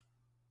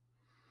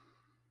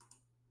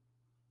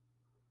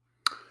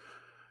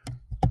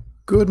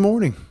Good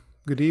morning,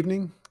 good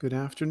evening, good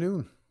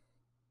afternoon.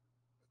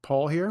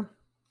 Paul here.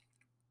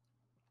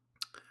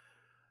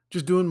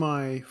 Just doing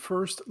my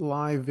first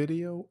live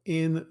video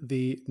in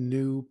the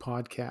new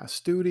podcast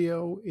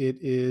studio. It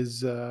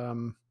is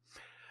new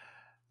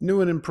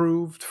and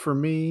improved for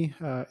me.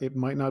 It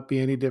might not be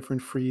any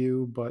different for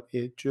you, but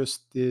it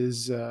just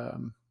is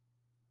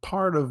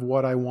part of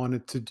what I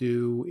wanted to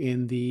do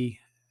in the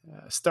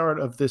start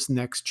of this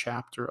next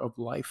chapter of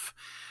life.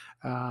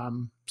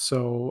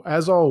 So,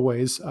 as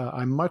always,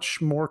 I'm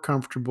much more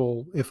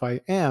comfortable, if I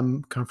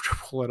am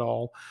comfortable at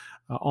all,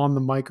 on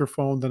the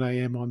microphone than I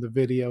am on the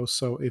video.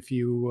 So, if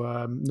you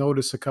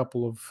notice a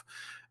couple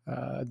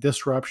of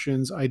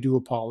disruptions, I do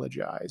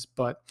apologize.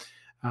 But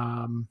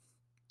um,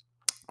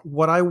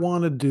 what I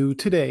want to do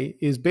today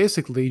is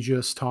basically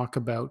just talk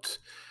about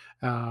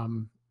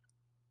um,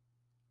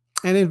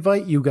 and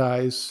invite you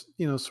guys,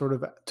 sort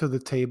of to the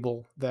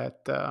table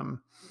that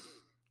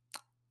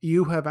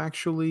you have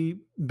actually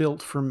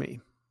built for me.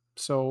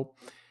 So,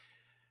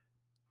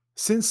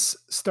 since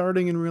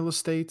starting in real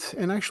estate,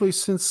 and actually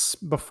since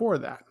before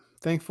that,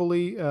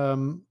 thankfully,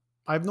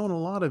 I've known a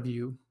lot of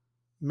you,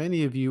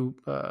 many of you,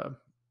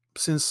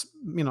 since,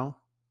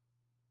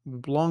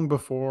 long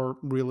before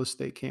real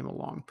estate came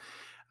along.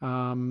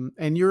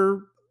 And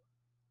you're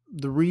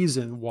the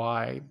reason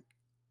why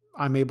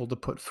I'm able to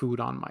put food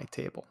on my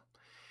table.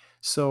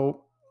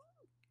 So,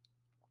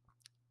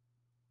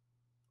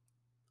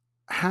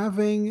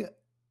 having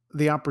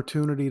the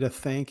opportunity to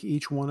thank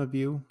each one of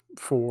you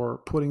for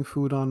putting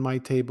food on my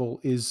table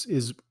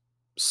is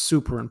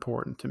super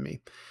important to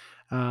me.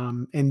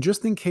 And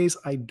just in case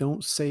I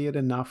don't say it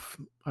enough,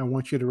 I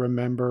want you to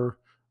remember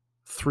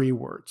three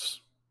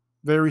words,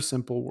 very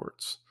simple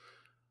words.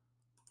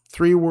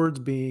 Three words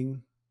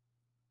being,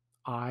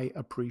 I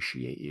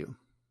appreciate you.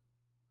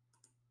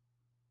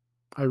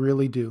 I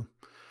really do.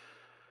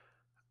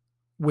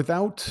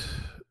 Without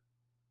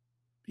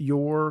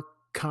your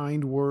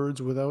kind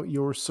words, without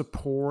your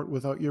support,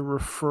 without your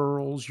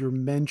referrals, your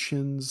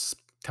mentions,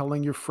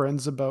 telling your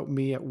friends about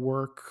me at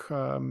work,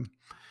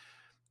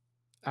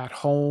 at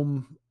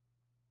home,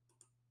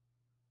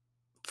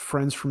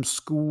 friends from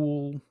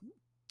school,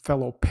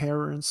 fellow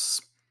parents,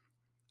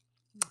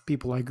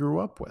 people I grew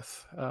up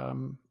with.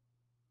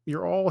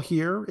 You're all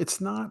here.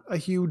 It's not a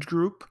huge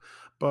group,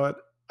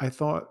 but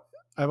I've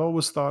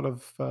always thought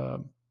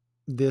of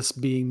this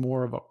being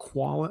more of a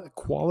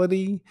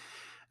quality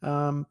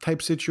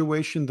type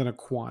situation than a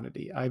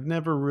quantity. I've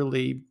never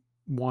really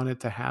wanted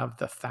to have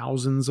the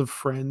thousands of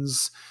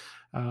friends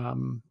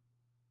um,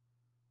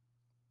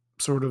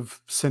 sort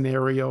of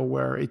scenario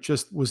where it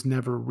just was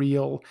never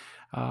real.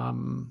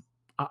 Um,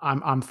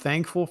 I'm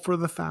thankful for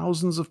the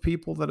thousands of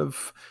people that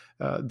have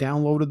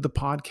downloaded the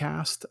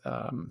podcast.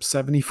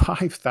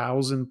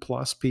 75,000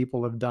 plus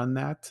people have done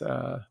that.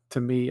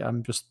 To me,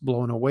 I'm just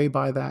blown away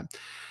by that.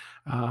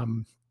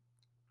 Um,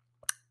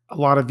 a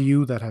lot of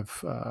you that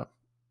have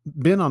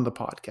been on the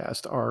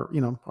podcast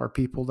are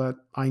people that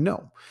I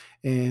know,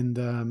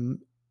 and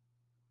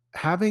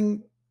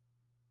having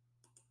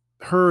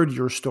heard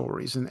your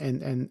stories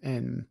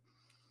and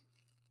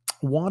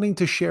wanting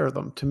to share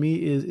them to me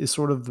is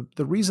sort of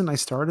the reason I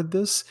started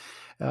this.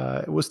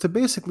 It was to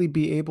basically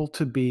be able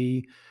to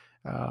be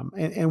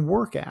and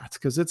work at,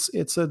 because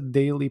it's a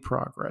daily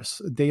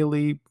progress, a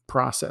daily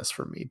process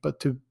for me, but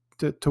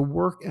to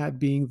work at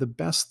being the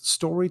best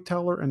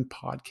storyteller and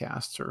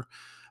podcaster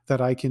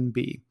that I can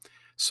be.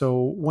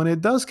 So when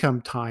it does come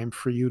time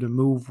for you to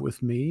move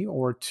with me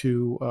or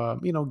to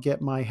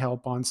get my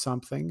help on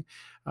something,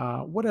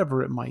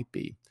 whatever it might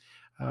be.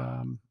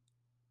 Um,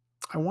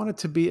 I want it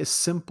to be as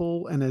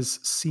simple and as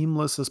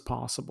seamless as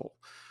possible.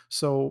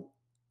 So,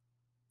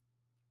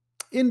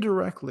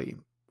 indirectly,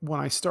 when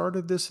I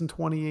started this in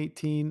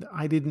 2018,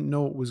 I didn't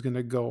know it was going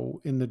to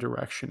go in the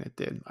direction it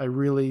did. I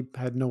really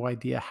had no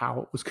idea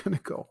how it was going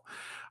to go.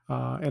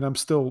 And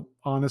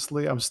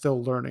honestly, I'm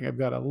still learning. I've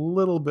got a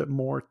little bit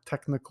more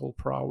technical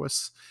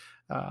prowess,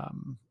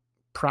 um,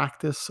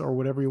 practice, or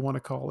whatever you want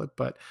to call it,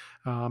 but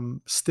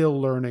still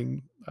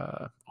learning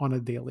on a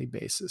daily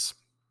basis.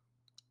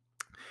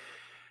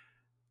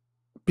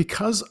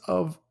 Because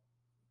of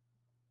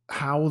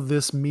how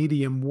this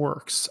medium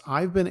works,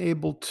 I've been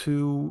able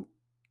to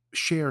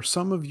share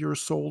some of your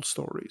soul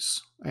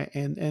stories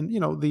and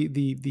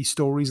the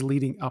stories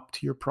leading up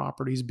to your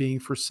properties being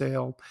for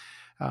sale,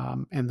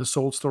 and the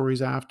soul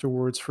stories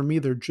afterwards. For me,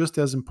 they're just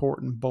as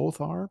important.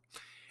 Both are,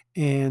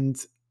 and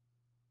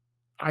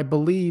I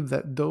believe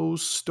that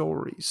those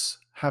stories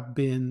have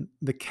been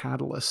the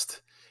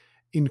catalyst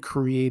in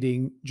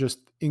creating just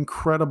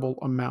incredible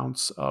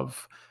amounts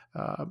of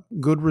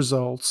good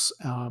results,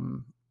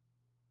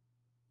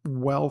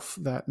 wealth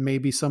that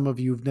maybe some of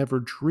you have never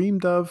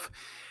dreamed of,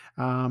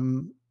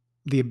 um,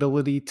 the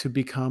ability to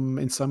become,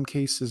 in some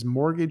cases,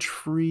 mortgage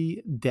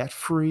free, debt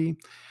free,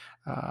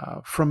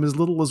 from as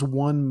little as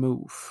one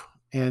move.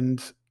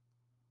 And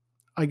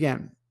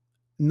again,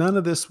 none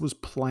of this was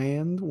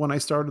planned when I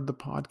started the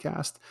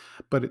podcast,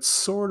 but it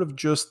sort of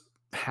just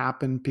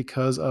happened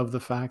because of the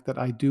fact that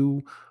I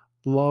do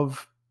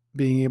love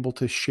being able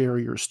to share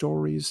your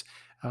stories,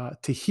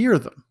 to hear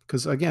them.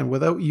 Because again,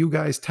 without you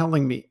guys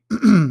telling me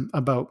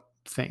about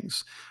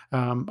things,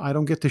 I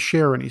don't get to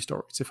share any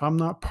stories. If I'm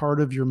not part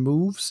of your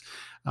moves,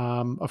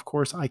 of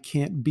course, I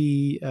can't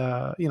be,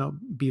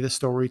 be the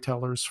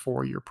storytellers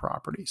for your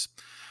properties.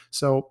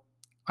 So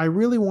I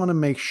really want to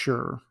make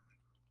sure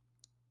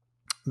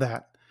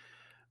that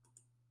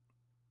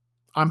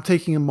I'm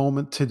taking a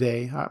moment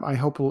today. I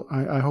hope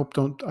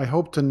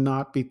to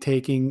not be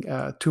taking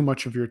too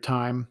much of your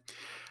time.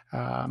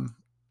 Um,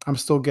 I'm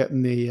still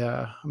getting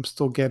the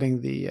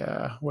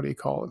what do you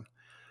call it?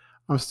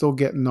 I'm still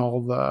getting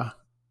all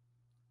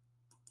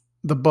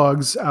the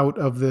bugs out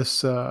of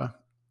this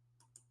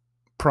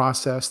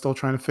process. Still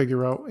trying to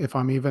figure out if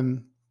I'm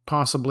even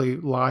possibly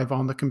live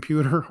on the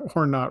computer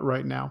or not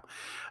right now.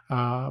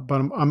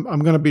 But I'm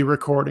going to be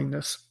recording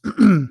this.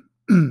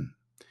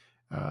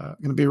 Going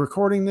to be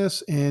recording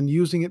this and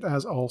using it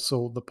as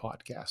also the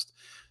podcast.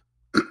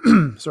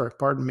 Sorry,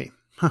 pardon me.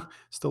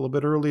 Still a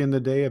bit early in the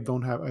day. I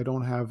don't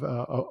have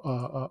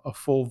a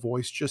full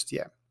voice just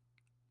yet.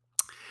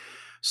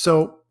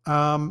 So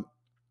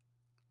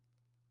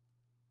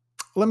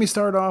let me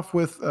start off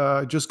with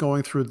just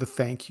going through the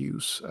thank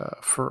yous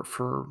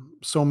for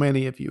so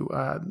many of you.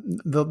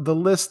 The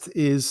list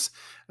is,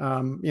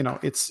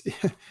 it's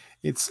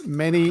it's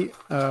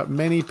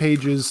many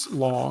pages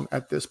long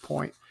at this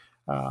point.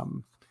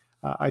 Um,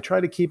 I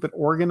try to keep it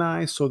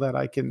organized so that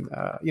I can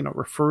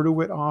refer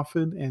to it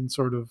often and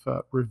sort of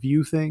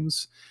review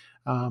things,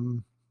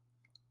 um,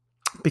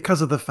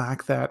 because of the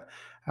fact that.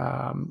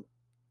 Um,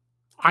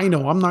 I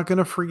know I'm not going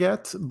to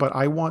forget, but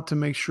I want to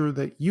make sure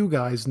that you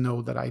guys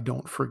know that I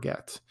don't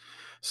forget.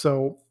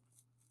 So,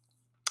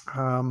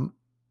 um,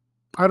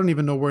 I don't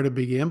even know where to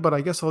begin, but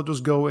I guess I'll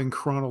just go in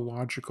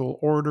chronological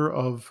order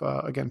of,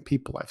 again,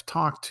 people I've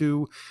talked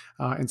to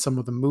and some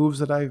of the moves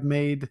that I've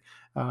made.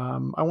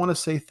 I want to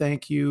say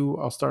thank you.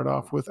 I'll start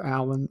off with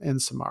Alan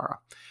and Samara.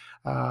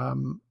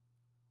 Um,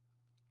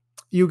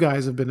 you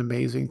guys have been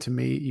amazing to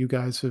me. You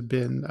guys have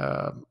been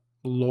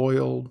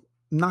loyal,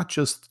 not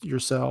just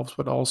yourselves,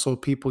 but also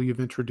people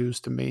you've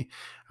introduced to me.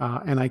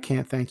 And I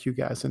can't thank you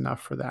guys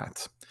enough for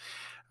that.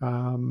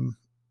 Um,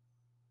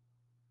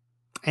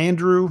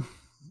 Andrew,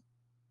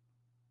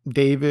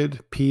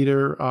 David,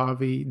 Peter,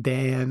 Avi,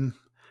 Dan.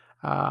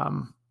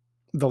 Um,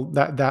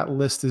 that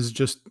list is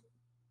just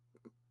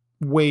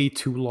way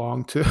too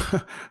long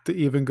to to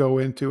even go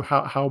into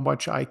how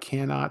much I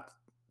cannot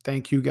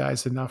thank you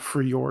guys enough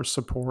for your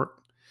support,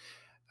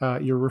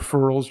 your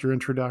referrals, your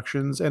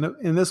introductions,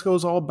 and this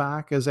goes all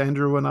back as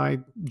Andrew and I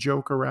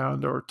joke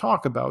around or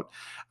talk about.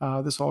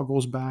 This all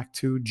goes back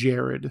to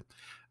Jared,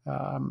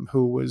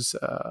 who was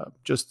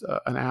just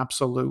an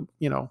absolute,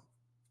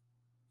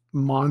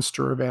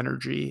 monster of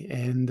energy,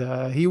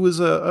 and he was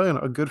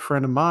a good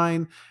friend of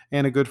mine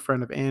and a good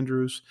friend of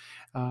Andrew's.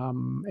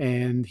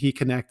 And he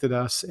connected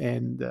us,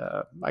 and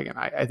again,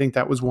 I think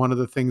that was one of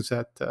the things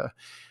that.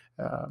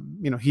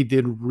 He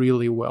did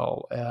really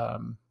well,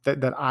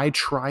 that I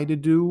try to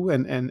do,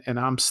 and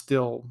I'm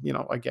still,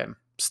 again,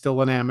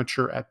 still an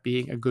amateur at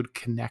being a good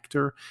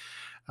connector.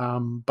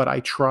 But I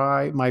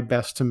try my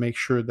best to make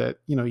sure that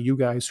you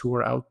guys who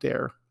are out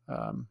there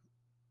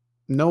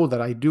know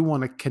that I do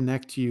want to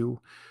connect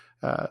you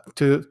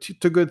to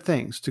good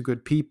things, to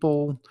good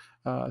people,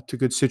 to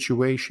good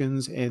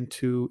situations, and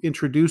to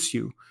introduce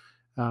you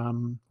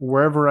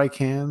wherever I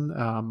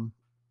can.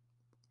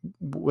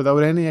 Without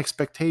any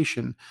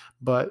expectation,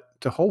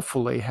 but to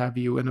hopefully have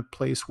you in a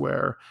place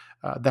where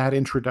that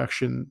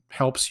introduction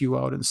helps you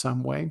out in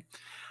some way.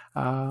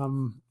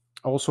 Um,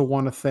 I also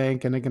want to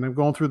thank, and again, I've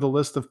gone through the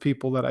list of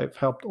people that I've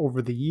helped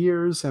over the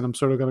years, and I'm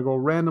sort of going to go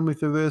randomly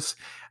through this.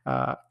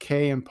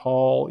 Kay and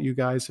Paul, you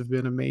guys have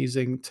been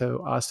amazing to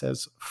us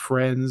as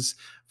friends,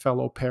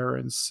 fellow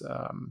parents,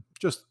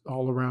 just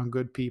all around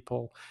good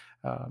people.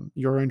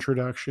 Your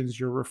introductions,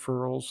 your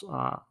referrals,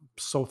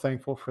 so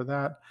thankful for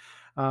that.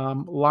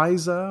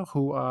 Liza,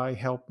 who I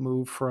helped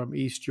move from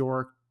East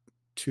York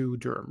to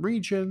Durham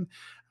region.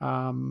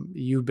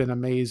 You've been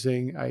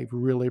amazing. I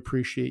really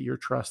appreciate your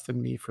trust in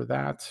me for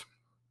that.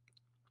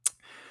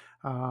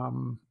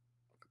 Um,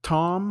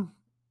 Tom,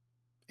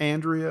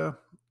 Andrea,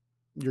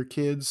 your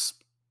kids,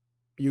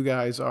 you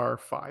guys are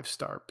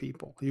five-star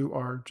people. You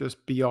are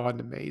just beyond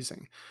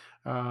amazing.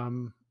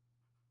 Um,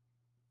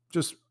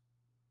 just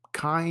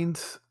kind,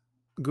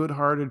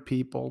 good-hearted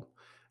people,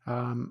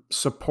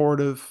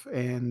 supportive,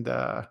 and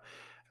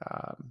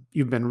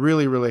you've been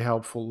really, really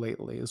helpful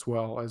lately, as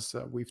well as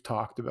we've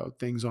talked about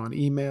things on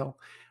email.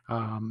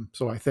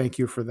 So I thank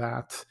you for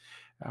that.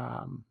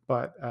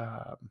 But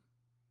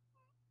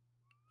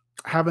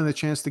having the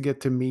chance to get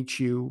to meet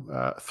you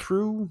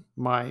through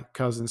my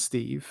cousin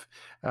Steve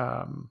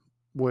um,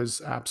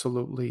 was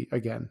absolutely,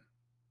 again,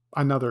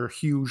 another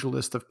huge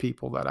list of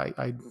people that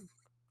I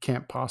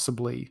can't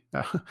possibly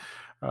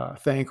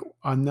thank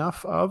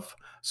enough of.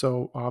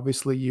 So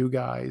obviously, you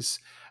guys,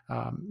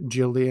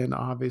 Jillian,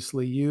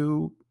 obviously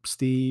you,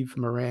 Steve,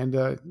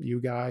 Miranda, you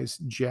guys,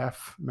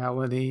 Jeff,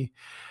 Melanie.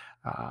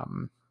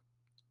 Um,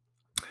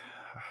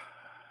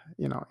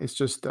 it's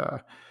just.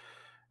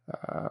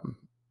 um,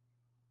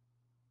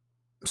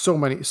 so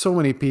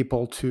many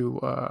people to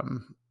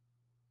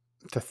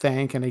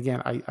thank. And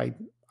again,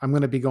 I'm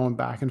going to be going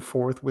back and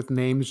forth with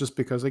names just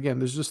because again,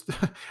 there's just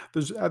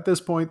there's at this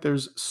point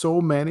there's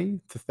so many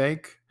to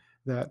thank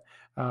that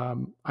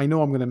I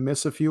know I'm going to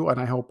miss a few, and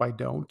I hope I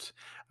don't.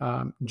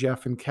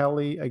 Jeff and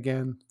Kelly,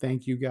 again,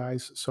 thank you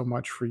guys so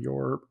much for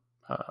your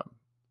uh,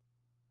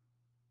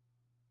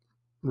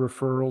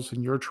 referrals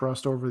and your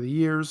trust over the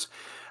years.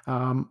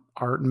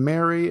 Art and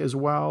Mary as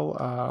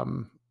well.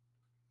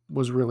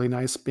 Was really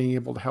nice being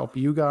able to help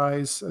you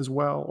guys as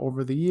well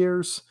over the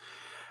years.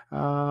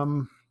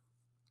 Um,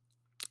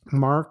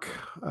 Mark,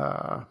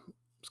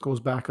 this goes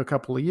back a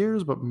couple of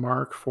years, but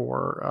Mark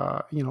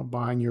for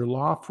buying your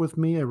loft with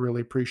me, I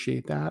really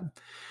appreciate that.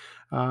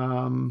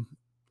 Um,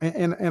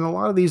 and a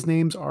lot of these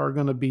names are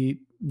going to be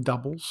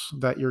doubles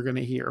that you're going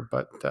to hear,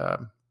 but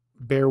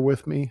bear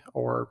with me,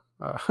 or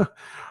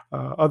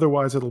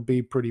otherwise it'll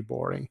be pretty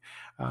boring.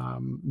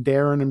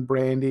 Darren and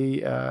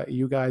Brandy,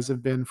 you guys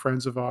have been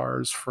friends of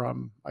ours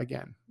from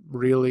again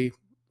really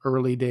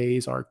early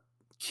days. Our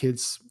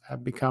kids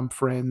have become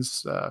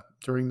friends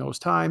during those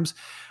times,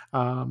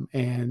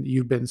 and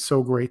you've been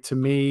so great to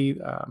me.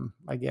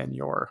 Again,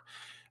 your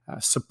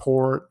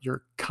support,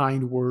 your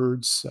kind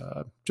words,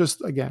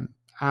 just again,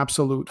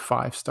 absolute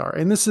 5 star.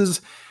 And this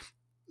is,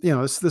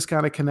 this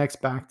kind of connects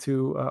back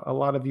to a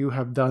lot of you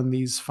have done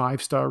these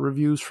 5 star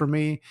reviews for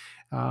me.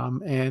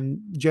 And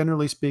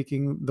generally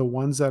speaking, the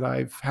ones that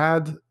I've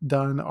had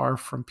done are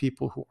from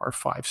people who are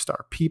 5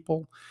 star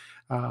people.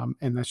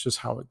 And that's just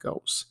how it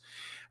goes.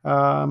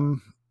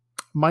 Um,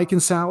 Mike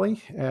and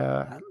Sally,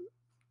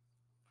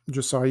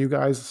 just saw you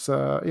guys,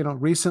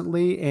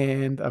 recently,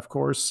 and of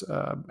course,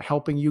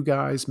 helping you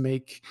guys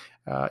make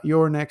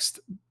your next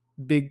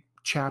big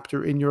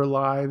chapter in your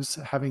lives,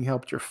 having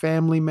helped your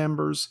family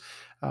members,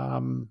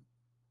 um,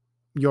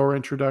 your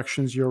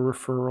introductions, your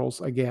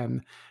referrals,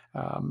 again,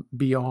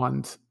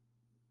 beyond,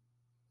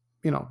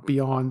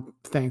 beyond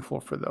thankful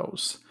for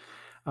those.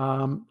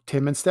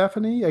 Tim and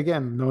Stephanie,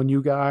 again, known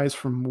you guys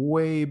from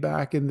way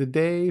back in the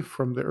day,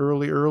 from the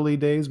early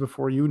days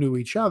before you knew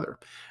each other.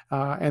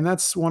 And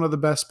that's one of the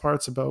best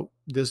parts about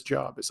this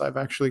job is I've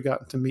actually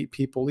gotten to meet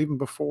people even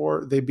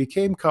before they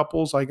became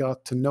couples. I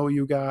got to know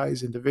you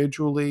guys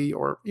individually,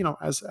 or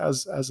as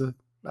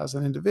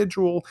an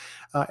individual,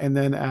 and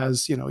then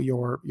as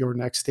your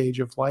next stage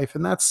of life.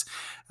 And that's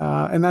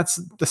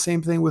the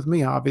same thing with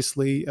me.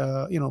 Obviously,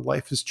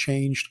 life has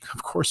changed,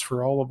 of course,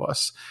 for all of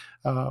us.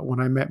 When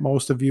I met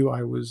most of you,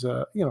 I was,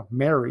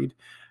 married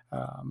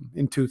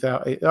in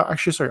 2000.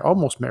 Actually, sorry,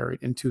 almost married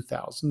in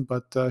 2000,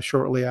 but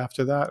shortly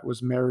after that,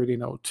 was married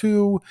in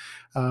 '02,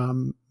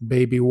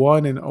 baby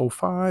one in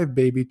 '05,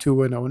 baby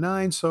two in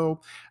 '09.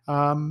 So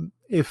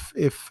if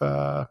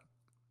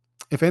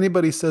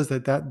anybody says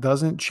that that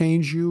doesn't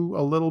change you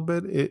a little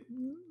bit,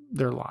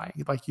 they're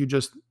lying. Like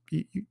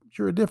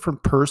you're a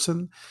different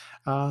person,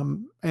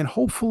 and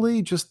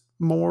hopefully just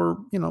more,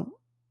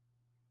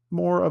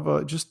 more of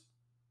a just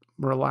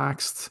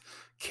relaxed,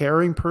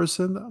 caring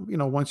person,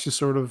 once you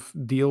sort of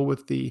deal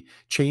with the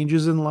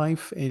changes in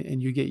life,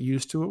 and you get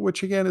used to it,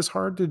 which again is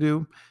hard to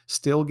do,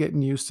 still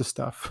getting used to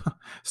stuff,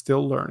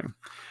 still learning.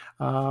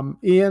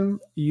 Ian,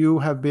 you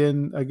have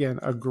been, again,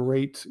 a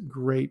great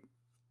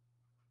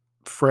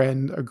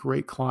friend, a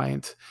great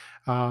client,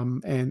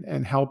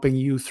 and helping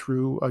you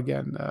through,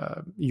 again,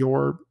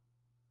 your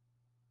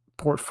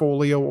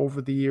portfolio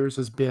over the years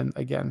has been,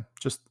 again,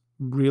 just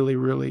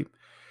really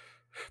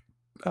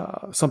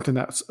something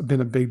that's been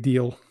a big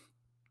deal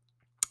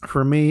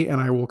for me, and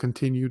I will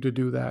continue to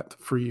do that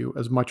for you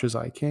as much as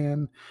I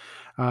can.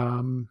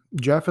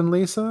 Jeff and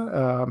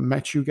Lisa,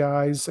 met you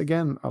guys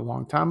again a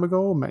long time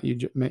ago.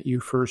 Met you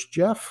first,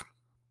 Jeff,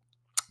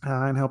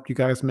 and helped you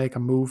guys make a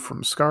move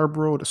from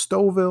Scarborough to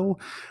Stouffville.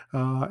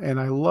 And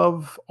I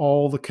love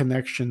all the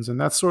connections,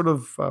 and that's sort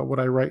of what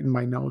I write in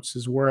my notes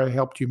is where I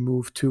helped you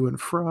move to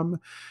and from.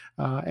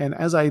 And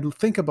as I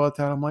think about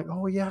that, I'm like,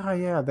 oh yeah,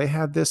 yeah, they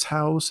had this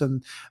house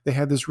and they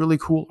had this really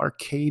cool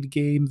arcade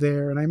game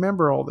there, and I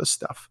remember all this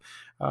stuff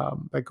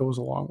that goes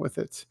along with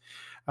it.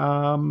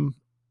 Um,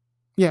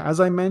 yeah, as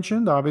I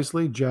mentioned,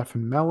 obviously, Jeff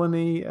and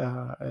Melanie,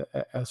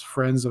 as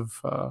friends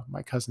of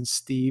my cousin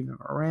Steve and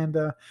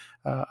Miranda,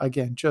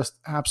 again, just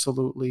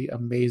absolutely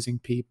amazing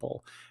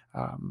people.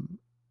 Um,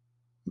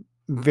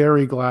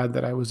 Very glad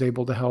that I was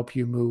able to help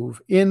you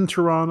move in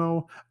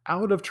Toronto,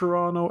 out of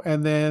Toronto,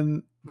 and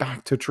then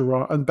back to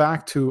Toronto and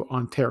back to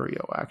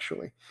Ontario,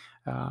 actually.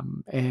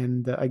 And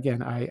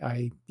again,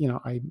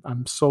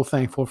 I'm so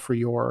thankful for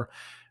your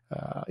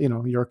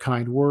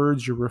kind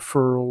words, your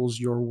referrals,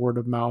 your word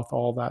of mouth,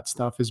 all that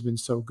stuff has been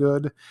so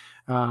good.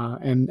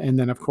 And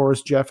then of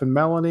course Jeff and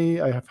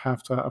Melanie, I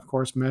have to of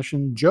course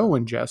mention Joe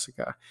and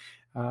Jessica,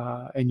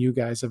 and you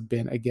guys have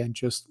been again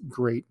just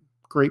great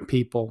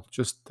people,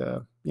 just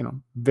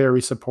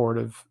very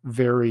supportive,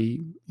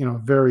 very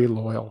very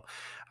loyal.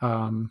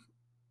 Um,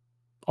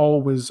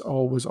 always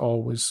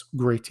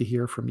great to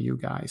hear from you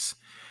guys.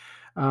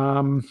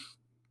 Um,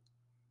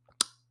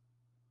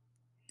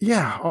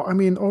 Yeah, I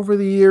mean, over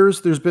the years,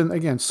 there's been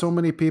again so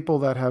many people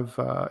that have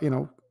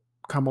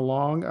come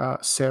along.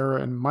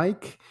 Sarah and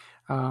Mike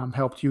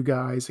helped you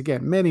guys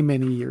again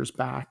many years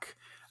back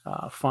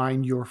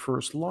find your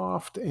first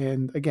loft,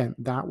 and again,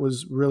 that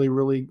was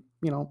really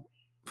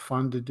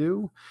fun to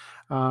do.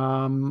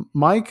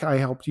 Mike, I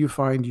helped you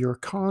find your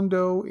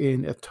condo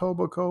in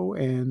Etobicoke,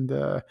 and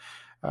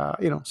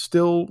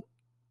still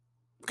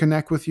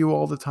connect with you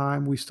all the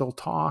time. We still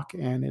talk,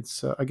 and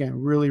it's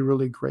again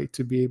really great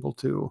to be able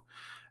to.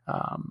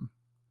 Um,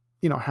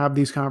 have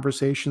these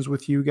conversations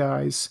with you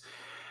guys.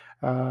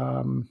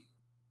 Um,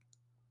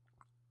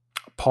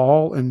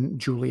 Paul and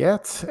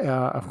Juliet,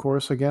 of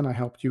course, again, I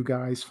helped you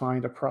guys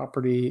find a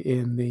property uh,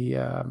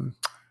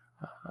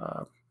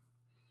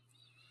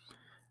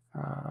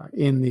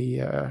 in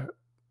the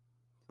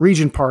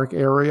Regent Park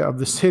area of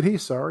the city.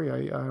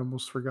 Sorry, I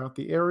almost forgot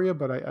the area,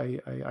 but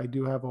I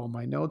do have all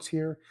my notes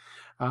here.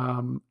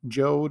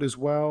 Jode as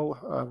well.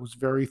 I was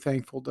very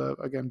thankful to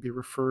again be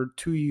referred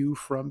to you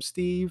from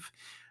Steve,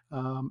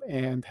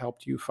 and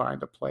helped you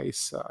find a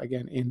place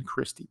again in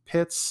Christie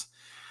Pitts.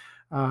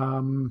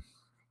 Um,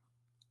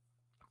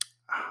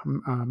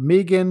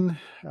 Megan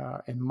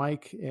and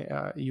Mike,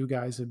 you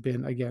guys have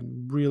been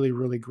again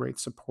really great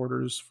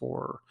supporters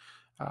for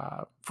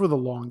the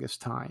longest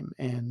time,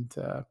 and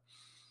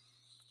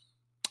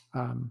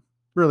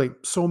really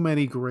so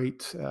many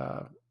great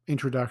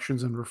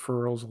introductions and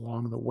referrals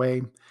along the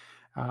way.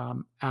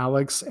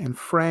 Alex and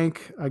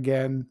Frank,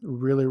 again,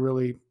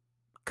 really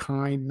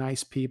kind,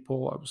 nice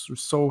people. I was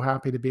so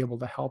happy to be able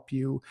to help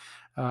you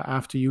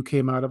after you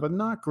came out of a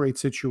not great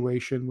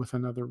situation with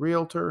another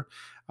realtor.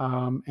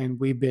 And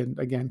we've been,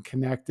 again,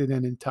 connected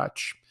and in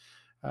touch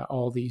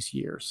all these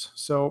years.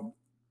 So,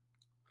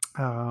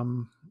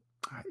 um,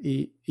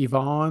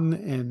 Yvonne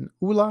and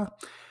Ula,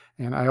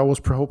 and I always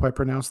hope I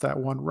pronounced that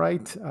one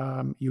right.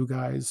 You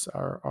guys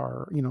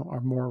are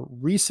more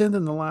recent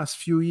in the last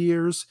few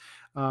years,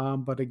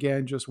 but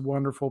again, just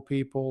wonderful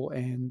people,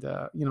 and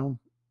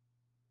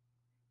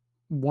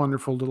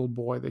wonderful little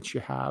boy that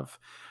you have.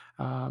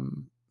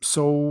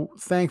 So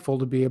thankful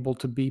to be able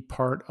to be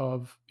part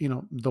of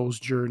those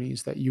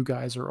journeys that you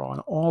guys are on.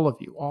 All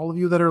of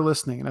you that are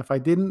listening. And if I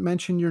didn't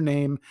mention your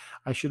name,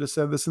 I should have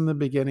said this in the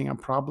beginning. I'm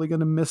probably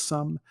going to miss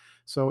some.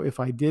 So if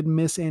I did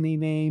miss any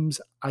names,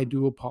 I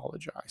do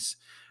apologize.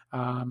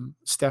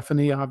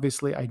 Stephanie,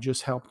 obviously, I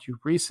just helped you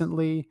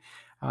recently.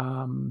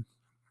 Um,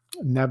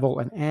 Neville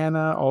and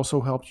Anna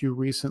also helped you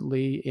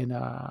recently in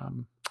a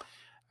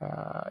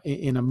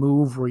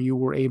move where you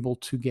were able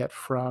to get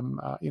from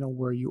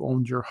where you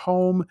owned your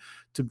home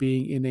to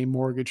being in a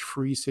mortgage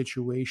free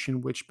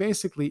situation, which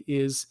basically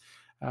is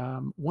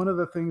one of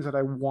the things that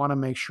I want to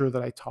make sure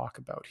that I talk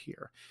about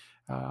here.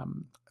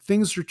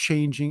 Things are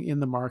changing in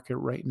the market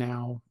right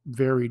now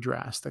very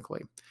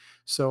drastically.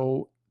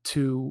 So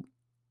to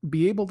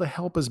be able to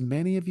help as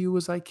many of you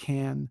as I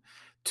can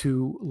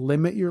to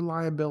limit your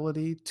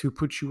liability, to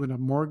put you in a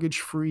mortgage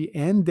free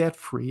and debt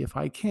free, if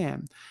I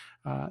can,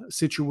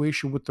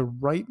 situation with the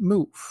right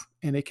move.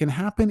 And it can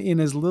happen in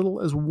as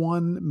little as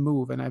one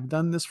move. And I've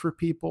done this for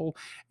people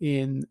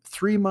in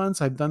 3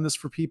 months, I've done this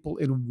for people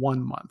in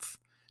 1 month,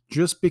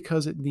 just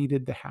because it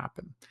needed to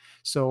happen.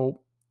 So,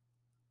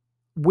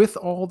 with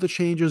all the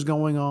changes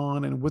going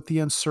on and with the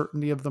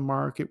uncertainty of the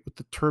market, with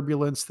the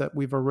turbulence that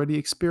we've already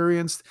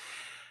experienced,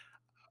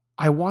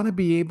 I want to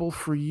be able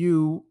for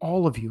you,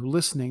 all of you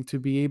listening, to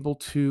be able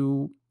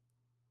to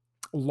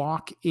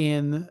lock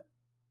in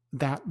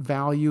that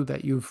value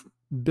that you've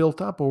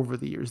built up over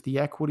the years, the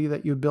equity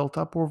that you've built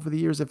up over the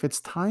years. If it's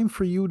time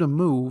for you to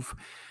move,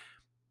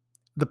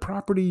 the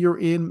property you're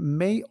in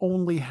may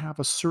only have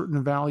a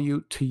certain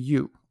value to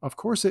you. Of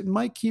course, it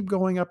might keep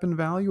going up in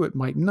value, it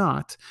might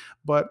not,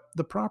 but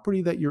the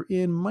property that you're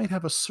in might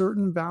have a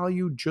certain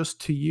value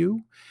just to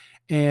you.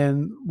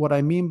 And what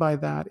I mean by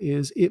that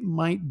is it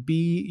might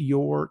be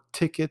your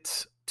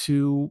ticket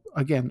to,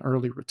 again,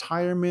 early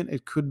retirement.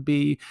 It could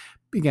be,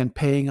 again,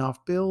 paying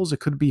off bills. It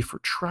could be for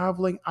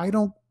traveling. I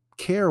don't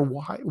care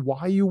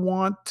why you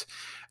want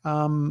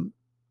um,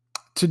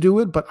 to do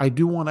it, but I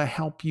do want to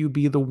help you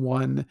be the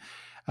one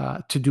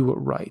to do it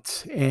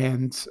right.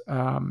 And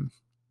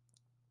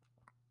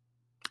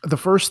the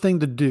first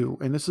thing to do,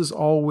 and this is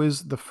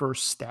always the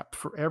first step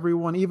for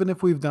everyone, even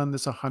if we've done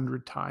this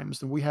 100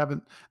 times, and we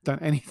haven't done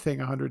anything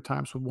 100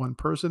 times with one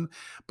person,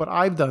 but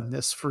I've done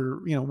this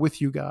for,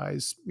 with you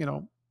guys,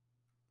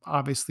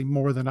 obviously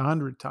more than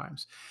 100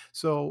 times.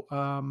 So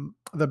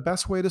the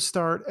best way to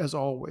start, as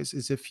always,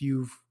 is if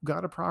you've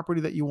got a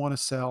property that you want to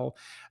sell,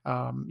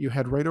 you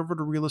head right over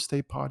to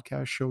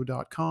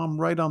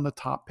realestatepodcastshow.com. Right on the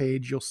top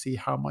page, you'll see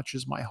how much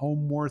is my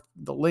home worth,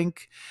 the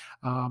link.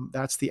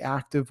 That's the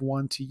active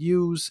one to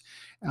use.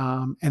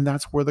 And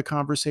that's where the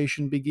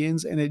conversation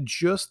begins. And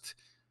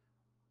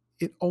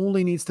it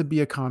only needs to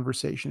be a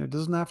conversation. It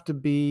doesn't have to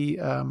be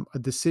a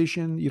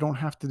decision. You don't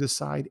have to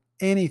decide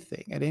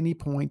anything at any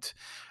point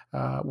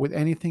with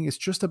anything. It's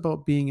just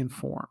about being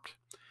informed.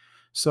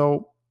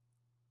 So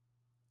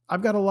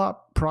I've got a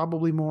lot,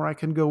 probably more I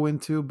can go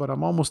into, but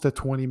I'm almost at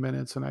 20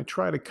 minutes and I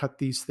try to cut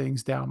these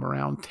things down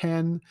around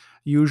 10,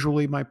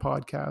 usually my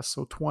podcast.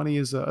 So 20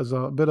 is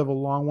a bit of a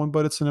long one,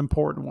 but it's an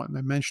important one.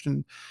 I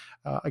mentioned,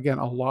 again,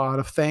 a lot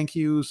of thank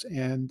yous,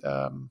 and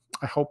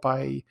I hope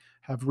I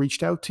have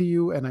reached out to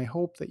you, and I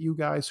hope that you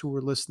guys who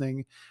are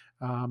listening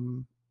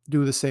um,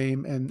 do the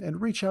same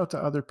and reach out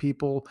to other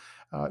people.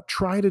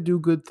 Try to do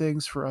good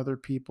things for other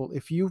people.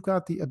 If you've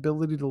got the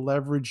ability to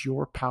leverage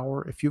your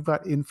power, if you've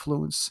got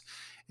influence,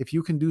 if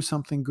you can do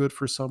something good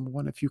for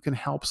someone, if you can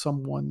help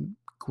someone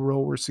grow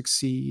or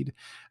succeed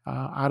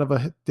out of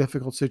a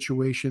difficult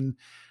situation,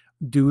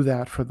 do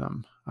that for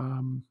them.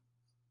 On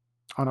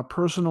a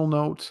personal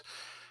note,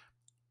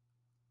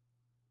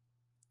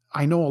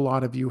 I know a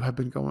lot of you have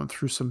been going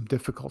through some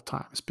difficult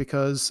times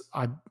because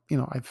I've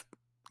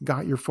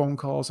got your phone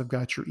calls, I've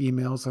got your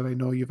emails that I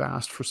know you've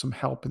asked for some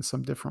help in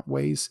some different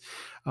ways.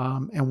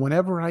 And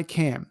whenever I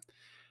can,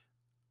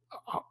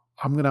 I-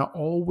 I'm going to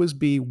always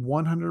be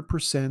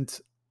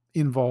 100%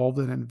 involved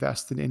and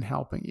invested in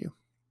helping you.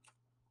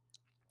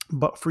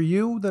 But for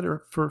you that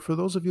are for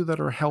those of you that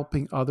are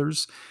helping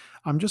others,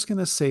 I'm just going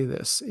to say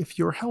this. If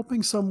you're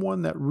helping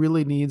someone that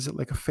really needs it,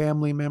 like a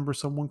family member,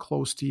 someone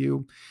close to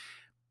you,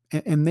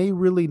 and they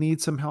really need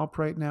some help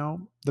right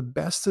now, the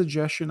best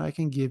suggestion I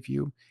can give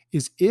you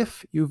is,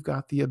 if you've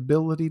got the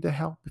ability to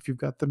help, if you've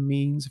got the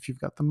means, if you've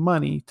got the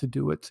money to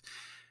do it,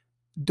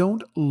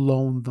 don't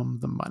loan them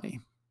the money.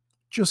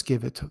 Just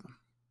give it to them.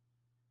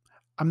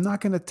 I'm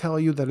not going to tell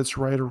you that it's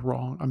right or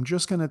wrong. I'm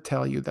just going to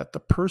tell you that the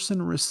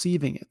person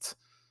receiving it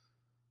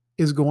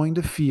is going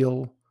to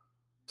feel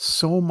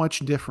so much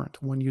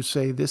different when you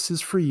say, "This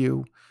is for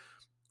you.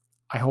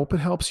 I hope it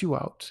helps you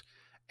out."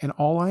 And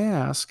all I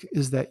ask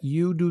is that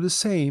you do the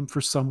same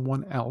for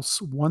someone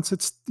else once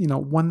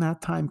when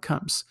that time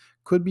comes.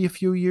 Could be a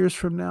few years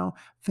from now.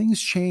 Things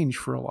change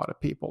for a lot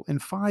of people. In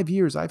 5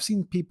 years, I've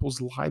seen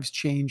people's lives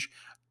change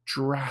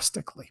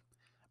drastically.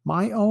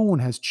 My own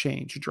has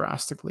changed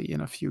drastically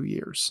in a few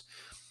years.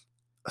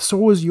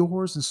 So is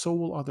yours, and so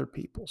will other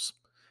people's.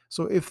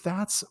 So if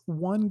that's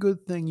one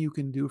good thing you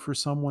can do for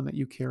someone that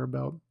you care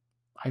about,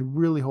 I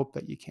really hope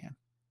that you can.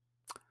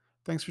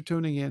 Thanks for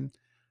tuning in.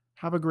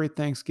 Have a great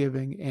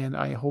Thanksgiving, and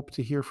I hope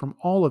to hear from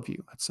all of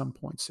you at some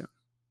point soon.